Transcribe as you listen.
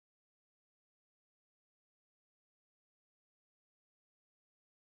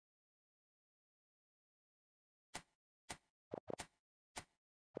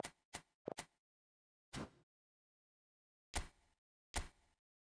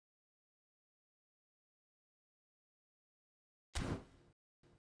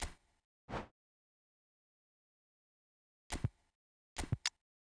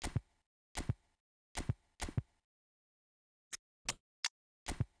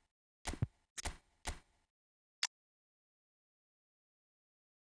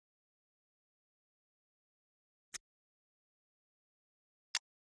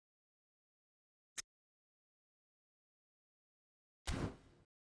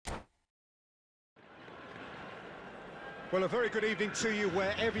Well, a very good evening to you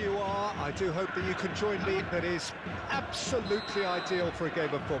wherever you are. I do hope that you can join me. That is absolutely ideal for a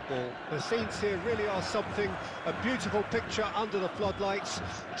game of football. The scenes here really are something, a beautiful picture under the floodlights.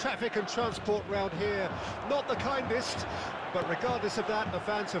 Traffic and transport round here, not the kindest, but regardless of that, the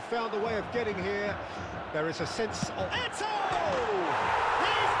fans have found a way of getting here. There is a sense of... Eto!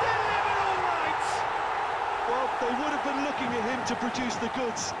 He's delivered all right! Well, they would have been looking at him to produce the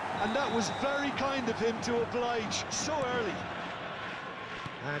goods, and that was very kind of him to oblige so early.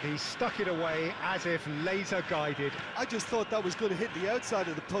 And he stuck it away as if laser-guided. I just thought that was going to hit the outside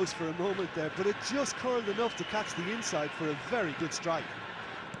of the post for a moment there, but it just curled enough to catch the inside for a very good strike.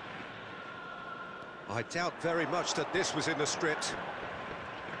 I doubt very much that this was in the script.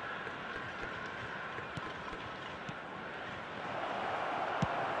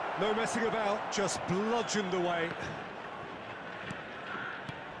 No messing about, just bludgeoned away.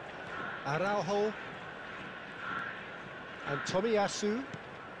 Araujo. And Tomiyasu.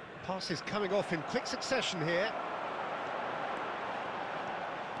 Passes coming off in quick succession here.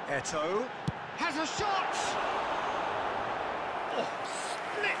 Eto. Has a shot! Oh,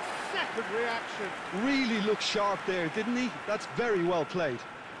 split-second reaction. Really looked sharp there, didn't he? That's very well played.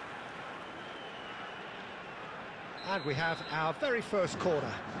 And we have our very first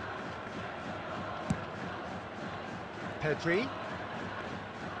corner. Pedri.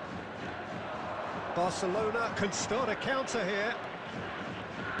 Barcelona can start a counter here.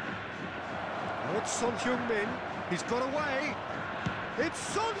 Oh, it's Son Heung-min. He's got away. It's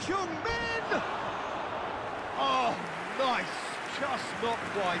Son Heung-min! Oh, nice. Just not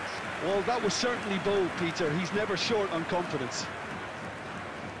quite. Well, that was certainly bold, Peter. He's never short on confidence.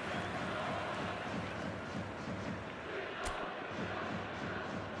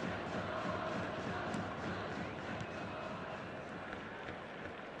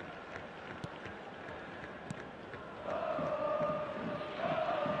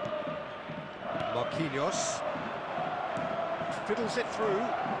 Marquinhos fiddles it through,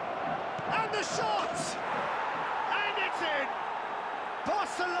 and the shot! And it's in!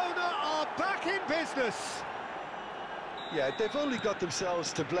 Barcelona are back in business! Yeah, they've only got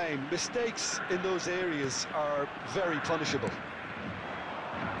themselves to blame. Mistakes in those areas are very punishable.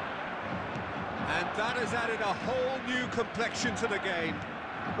 And that has added a whole new complexion to the game.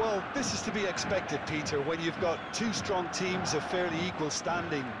 Well, this is to be expected, Peter. When you've got two strong teams of fairly equal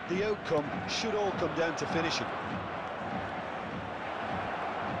standing, the outcome should all come down to finishing.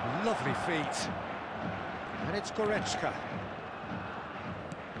 Lovely feet. And it's Goretzka.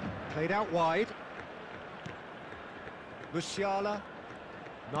 Played out wide. Musiala.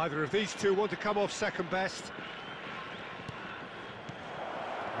 Neither of these two want to come off second best.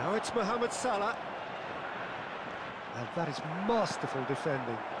 Now it's Mohamed Salah. And that is masterful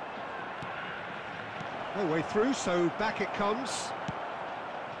defending. No way through, so back it comes.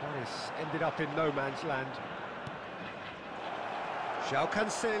 That is ended up in no man's land. João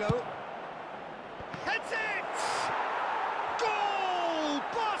Cancelo. Heads it! Goal!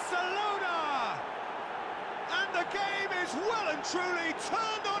 Barcelona! And the game is well and truly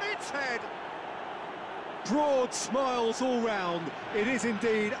turned on its head. Broad smiles all round. It is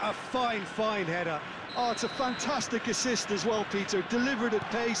indeed a fine, fine header. Oh, it's a fantastic assist as well, Peter. Delivered at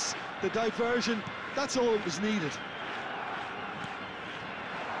pace, the diversion, that's all that was needed.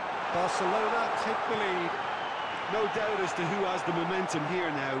 Barcelona take the lead. No doubt as to who has the momentum here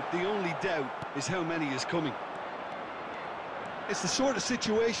now. The only doubt is how many is coming. It's the sort of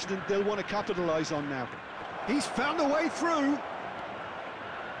situation that they'll want to capitalise on now. He's found a way through.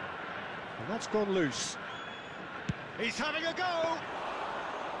 And that's gone loose. He's having a go.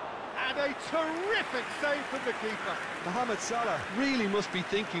 And a terrific save from the keeper. Mohamed Salah really must be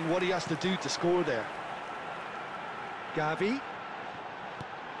thinking what he has to do to score there. Gavi.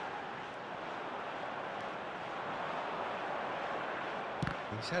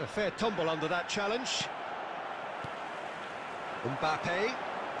 He's had a fair tumble under that challenge. Mbappe.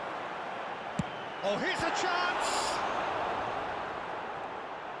 Oh, here's a chance!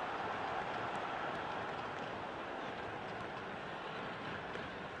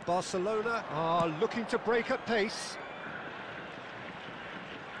 Barcelona are looking to break at pace.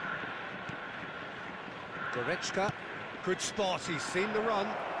 Goretzka, good spot, he's seen the run.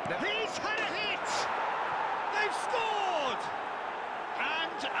 He's had a hit! They've scored!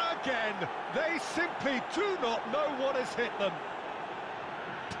 And again, they simply do not know what has hit them.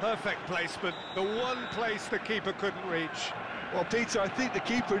 Perfect placement, the one place the keeper couldn't reach. Well, Peter, I think the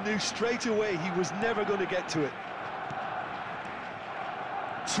keeper knew straight away he was never going to get to it.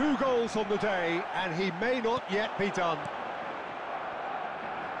 2 goals on the day, and he may not yet be done.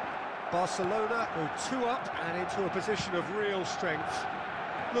 Barcelona go 2 up and into a position of real strength.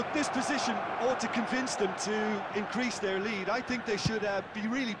 Look, this position ought to convince them to increase their lead. I think they should be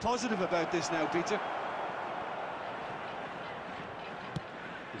really positive about this now, Peter.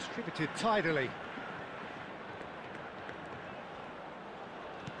 Distributed tidily.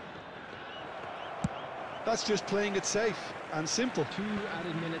 That's just playing it safe and simple. 2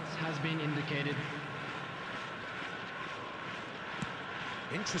 added minutes has been indicated.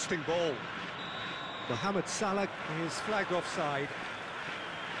 Interesting ball. Mohamed Salah is flagged offside.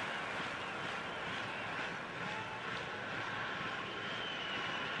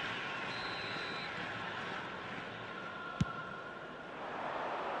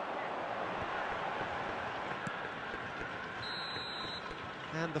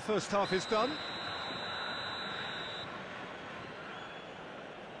 And the first half is done.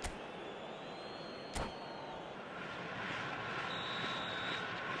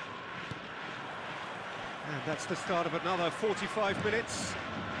 And that's the start of another 45 minutes.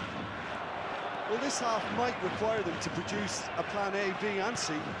 Well, this half might require them to produce a plan A, B and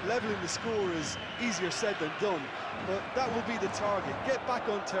C. Levelling the score is easier said than done, but that will be the target. Get back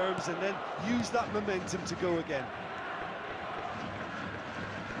on terms and then use that momentum to go again.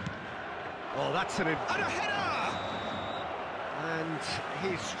 Oh, that's and a header! And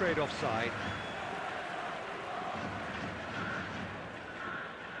he's straight offside.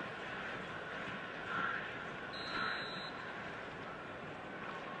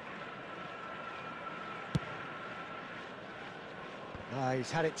 He's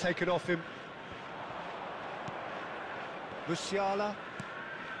had it taken off him. Musiala.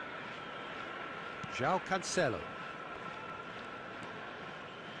 João Cancelo.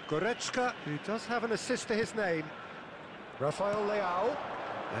 Goretzka, who does have an assist to his name. Rafael Leao.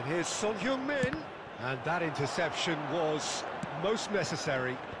 And here's Son Heung-min. And that interception was most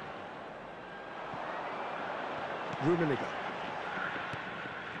necessary. Rummenigge.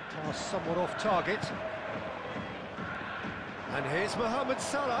 Pass somewhat off target. And here's Mohamed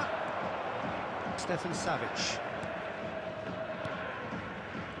Salah. Stefan Savic.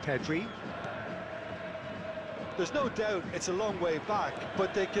 Pedri. There's no doubt it's a long way back,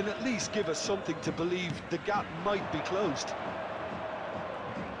 but they can at least give us something to believe the gap might be closed.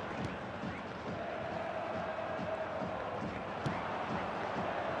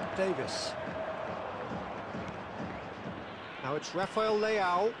 Davis. Now it's Rafael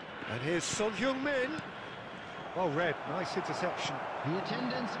Leao. And here's Son Heung-min. Well read, nice interception. The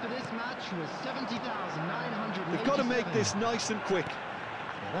attendance for this match was 70,987. They've got to make this nice and quick.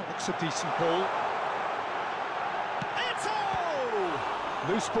 Well, that looks a decent ball.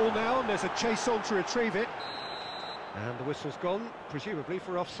 Loose ball now, and there's a chase on to retrieve it. And the whistle's gone, presumably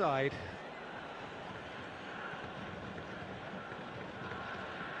for offside.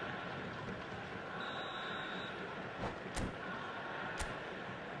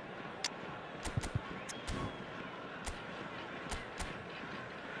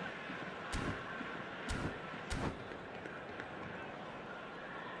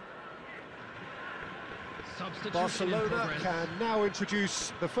 Barcelona can now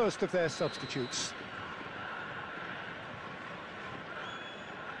introduce the first of their substitutes.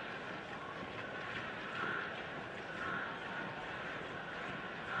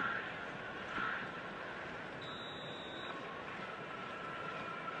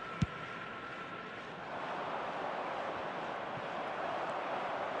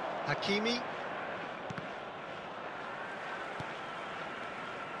 Hakimi.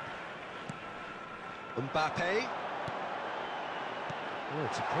 Mbappe. Oh,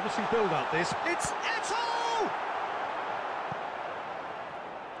 it's a promising build-up, this. It's Eto'o!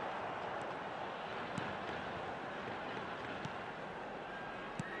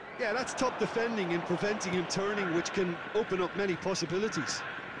 Yeah, that's top defending and preventing him turning, which can open up many possibilities.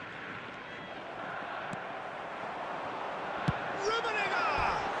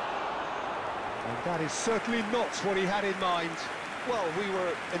 Rummenigge! And that is certainly not what he had in mind. Well, we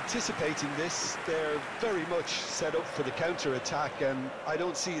were anticipating this. They're very much set up for the counter-attack, and I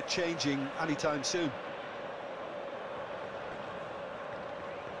don't see it changing anytime soon.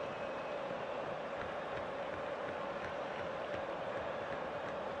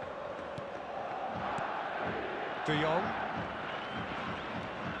 De Jong.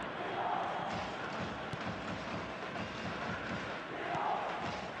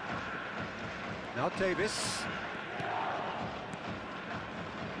 Now Davis.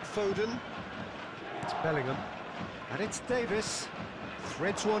 Foden. It's Bellingham. And it's Davis.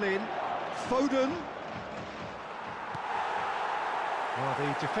 Threads one in. Foden. Well,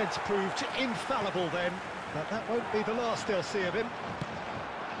 the defence proved infallible then, but that won't be the last they'll see of him.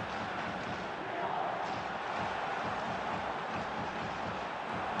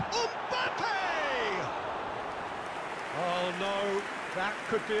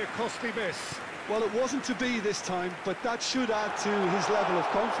 could be a costly miss. Well, it wasn't to be this time, but that should add to his level of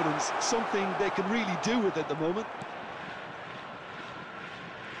confidence, something they can really do with at the moment.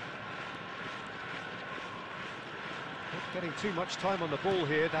 Not getting too much time on the ball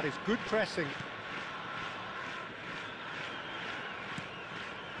here, that is good pressing.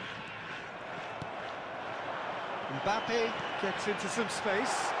 Mbappe gets into some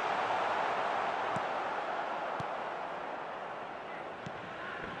space.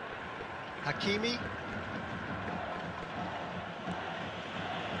 Hakimi.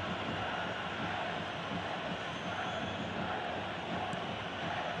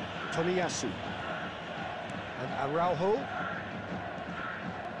 Tomiyasu. And Araujo.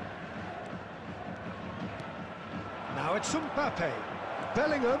 Now it's Mbappe.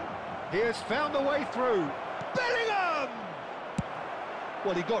 Bellingham. He has found the way through. Bellingham!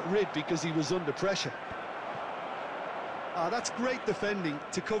 Well, he got rid because he was under pressure. That's great defending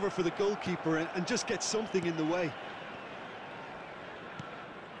to cover for the goalkeeper and just get something in the way.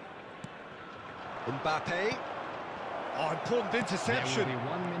 Mbappe. Oh, important interception. There will be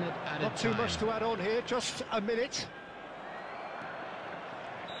 1 minute at Not a too time. much to add on here, just a minute.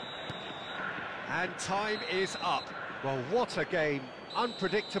 And time is up. Well, what a game.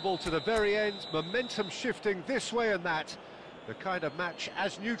 Unpredictable to the very end, momentum shifting this way and that. The kind of match,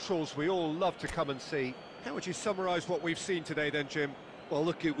 as neutrals, we all love to come and see. How would you summarise what we've seen today then, Jim? Well,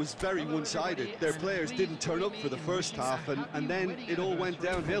 look, it was very one-sided. Their players didn't turn up for the first half, and then it all went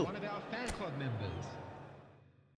downhill. One of our fan club members.